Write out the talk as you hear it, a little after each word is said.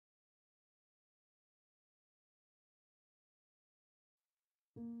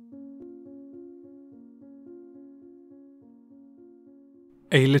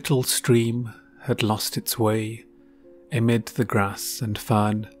A little stream had lost its way amid the grass and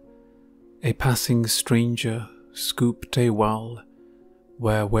fern. A passing stranger scooped a well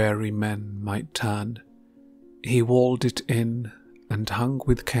where weary men might turn. He walled it in and hung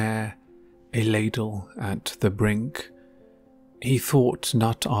with care a ladle at the brink. He thought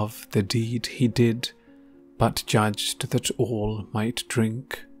not of the deed he did, but judged that all might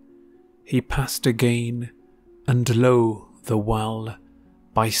drink. He passed again, and lo, the well,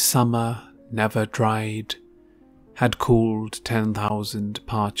 by summer never dried, had cooled 10,000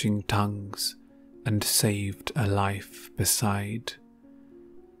 parching tongues, and saved a life beside.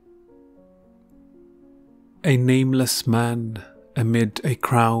 A nameless man amid a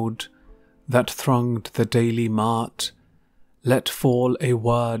crowd that thronged the daily mart let fall a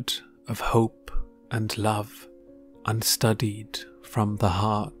word of hope and love, unstudied from the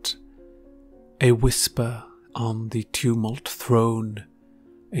heart. A whisper on the tumult throne,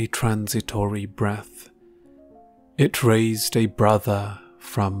 a transitory breath. It raised a brother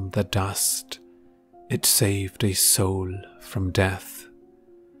from the dust, it saved a soul from death.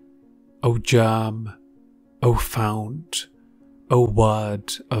 O germ, O fount, O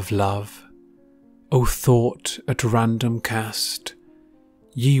word of love, O thought at random cast,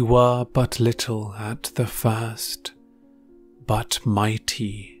 ye were but little at the first, but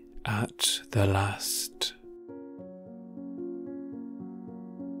mighty at the last.